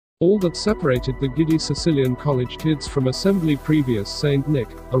All that separated the giddy Sicilian college kids from assembly previous Saint Nick,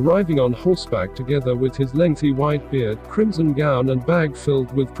 arriving on horseback together with his lengthy white beard, crimson gown and bag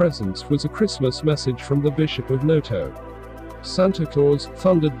filled with presents, was a Christmas message from the Bishop of Noto. Santa Claus,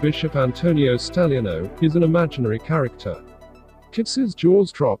 thundered Bishop Antonio Staglianò, is an imaginary character. Kids'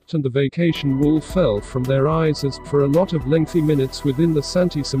 jaws dropped and the vacation wool fell from their eyes as, for a lot of lengthy minutes within the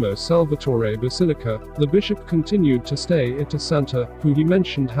Santissimo Salvatore Basilica, the bishop continued to stay at a Santa, who he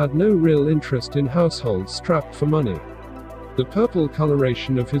mentioned had no real interest in households strapped for money. The purple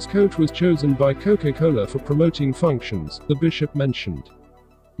coloration of his coat was chosen by Coca-Cola for promoting functions, the bishop mentioned.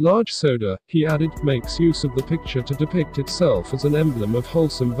 Large soda, he added, makes use of the picture to depict itself as an emblem of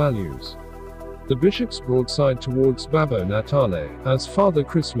wholesome values. The bishop's broadside towards Babbo Natale, as Father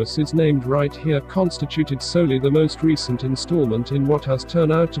Christmas is named right here, constituted solely the most recent installment in what has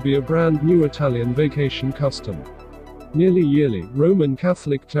turned out to be a brand new Italian vacation custom. Nearly yearly, Roman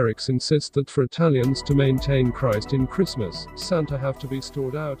Catholic clerics insist that for Italians to maintain Christ in Christmas, Santa have to be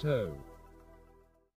stored out.